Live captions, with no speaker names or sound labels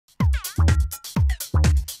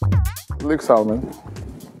Luke Solomon,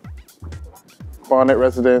 Barnet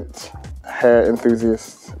resident, hair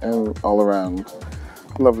enthusiast, and all around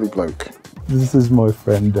lovely bloke. This is my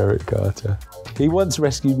friend Derrick Carter. He once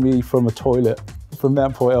rescued me from a toilet. From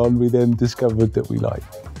that point on, we then discovered that we like,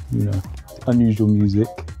 you know, unusual music,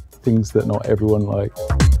 things that not everyone likes.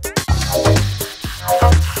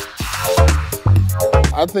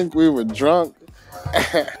 I think we were drunk,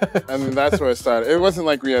 and that's where it started. It wasn't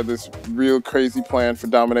like we had this real crazy plan for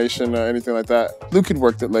domination or anything like that. Luke had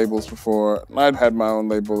worked at labels before, and I'd had my own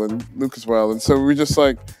label, and Luke as well. And so we just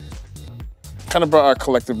like kind of brought our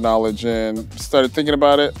collective knowledge and started thinking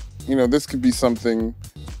about it. You know, this could be something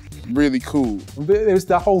really cool. It was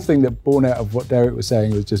the whole thing that born out of what Derrick was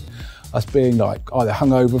saying was just us being like either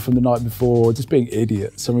hungover from the night before, or just being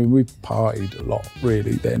idiots. I mean, we partied a lot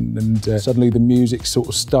really then, and suddenly the music sort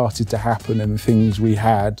of started to happen, and the things we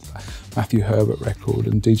had, Matthew Herbert record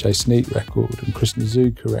and DJ Sneak record and Chris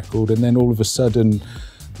Nazuka record, and then all of a sudden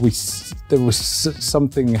there was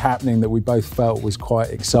something happening that we both felt was quite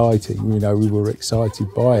exciting. You know, we were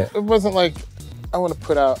excited by it. It wasn't like, I want to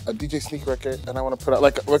put out a DJ Sneak record and I want to put out,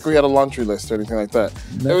 like we had a laundry list or anything like that.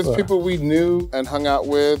 Never. It was people we knew and hung out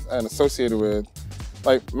with and associated with.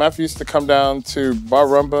 Like Matthew used to come down to Bar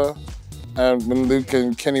Rumba, and when Luke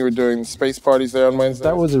and Kenny were doing space parties there on Wednesday.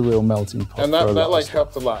 That was a real melting pot. And that like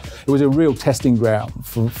helped a lot. It was a real testing ground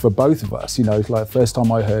for both of us. You know, it's like the first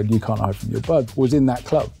time I heard You Can't Hide From Your Bud was in that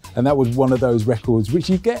club. And that was one of those records which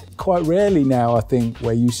you get quite rarely now, I think,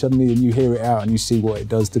 where you suddenly, and you hear it out and you see what it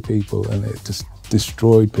does to people, and it just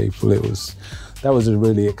destroyed people. That was a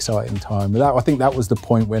really exciting time. I think that was the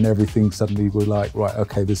point when everything suddenly was like, right,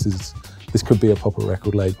 okay, this could be a proper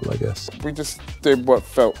record label, I guess. We just did what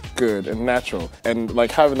felt good and natural, and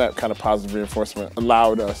like having that kind of positive reinforcement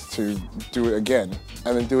allowed us to do it again,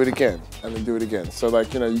 and then do it again, and then do it again. So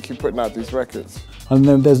like, you know, you keep putting out these records. And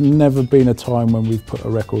then there's never been a time when we've put a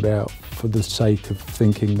record out for the sake of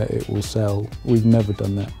thinking that it will sell. We've never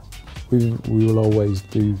done that. We will always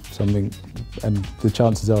do something, and the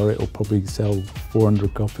chances are it'll probably sell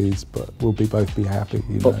 400 copies, but we'll both be happy.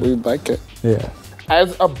 You know? But we like it. Yeah.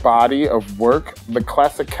 As a body of work, the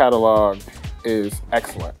classic catalog is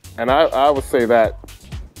excellent. And I would say that,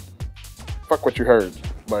 fuck what you heard,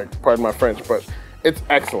 like, pardon my French, but it's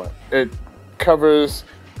excellent. It covers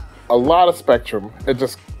a lot of spectrum. It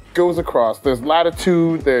just goes across. There's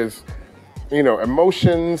latitude, there's, you know,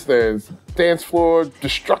 emotions, there's dance floor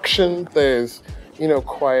destruction, there's, you know,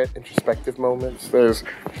 quiet, introspective moments. There's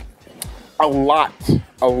a lot.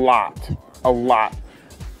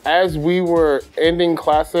 As we were ending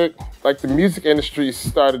classic, like the music industry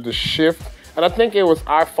started to shift, and I think it was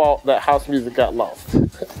our fault that house music got lost.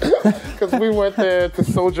 Because we went there to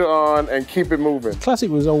soldier on and keep it moving. Classic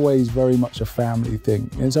was always very much a family thing.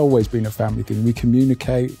 It's always been a family thing. We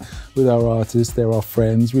communicate with our artists, they're our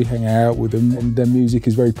friends, we hang out with them, and their music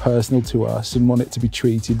is very personal to us and want it to be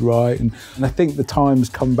treated right. And I think the time's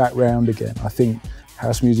come back round again. I think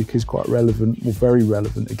house music is quite relevant, or very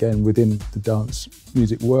relevant again, within the dance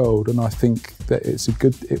music world. And I think that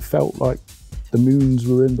it felt like the moons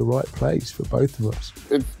were in the right place for both of us.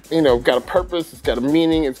 It's, you know, got a purpose, it's got a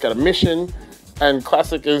meaning, it's got a mission, and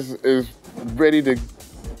classic is ready to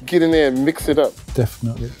get in there and mix it up.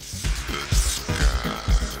 Definitely.